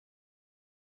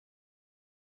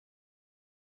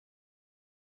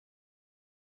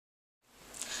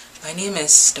My name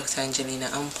is Dr. Angie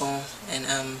Ampong, and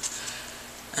I'm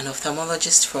an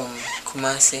ophthalmologist from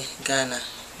Kumasi, Ghana,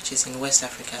 which is in West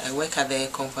Africa. I work at the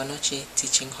Komfanochi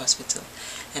Teaching Hospital,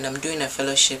 and I'm doing a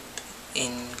fellowship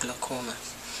in glaucoma.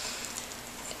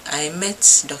 I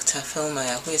met Dr.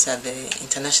 Philmeyer, who is at the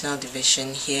International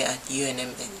Division here at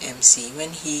UNMC, when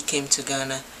he came to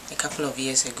Ghana a couple of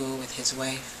years ago with his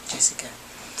wife, Jessica.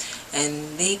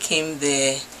 And they came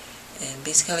there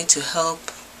basically to help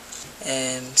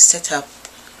set up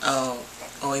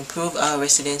or improve our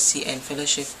residency and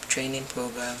fellowship training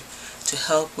program, to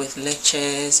help with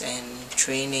lectures and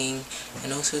training,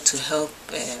 and also to help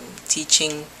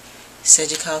teaching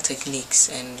surgical techniques,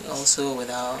 and also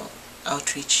with our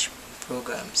outreach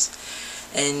programs.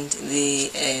 And they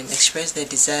expressed their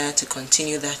desire to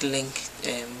continue that link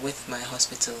with my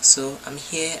hospital. So I'm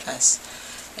here as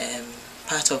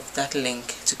part of that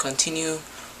link to continue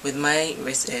with my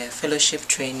fellowship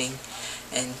training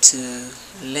and to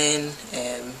learn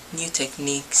new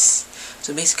techniques.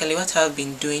 So basically what I've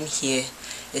been doing here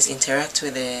is interact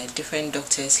with the different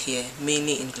doctors here,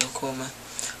 mainly in glaucoma,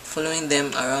 following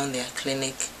them around their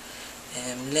clinic,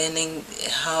 learning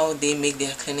how they make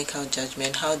their clinical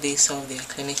judgment, how they solve their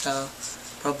clinical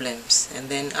problems. And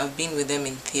then I've been with them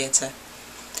in theater,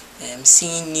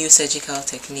 seeing new surgical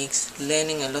techniques,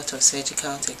 learning a lot of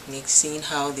surgical techniques, seeing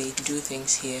how they do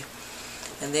things here,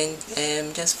 and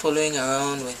then just following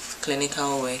around with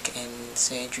clinical work and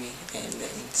surgery and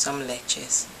some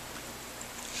lectures.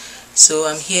 So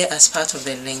I'm here as part of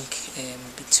the link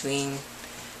between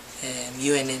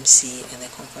UNMC and the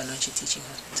Komfanochi Teaching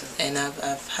Hospital, and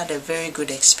I've had a very good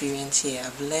experience here.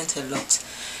 I've learned a lot,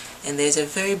 and there's a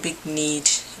very big need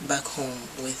back home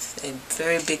with a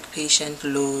very big patient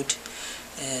load,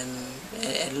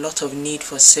 a lot of need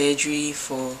for surgery,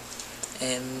 for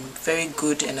very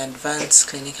good and advanced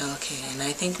clinical care. And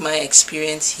I think my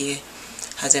experience here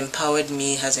has empowered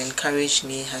me, has encouraged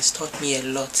me, has taught me a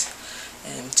lot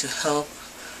to help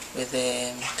with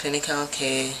clinical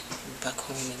care back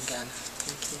home in Ghana.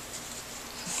 Thank you.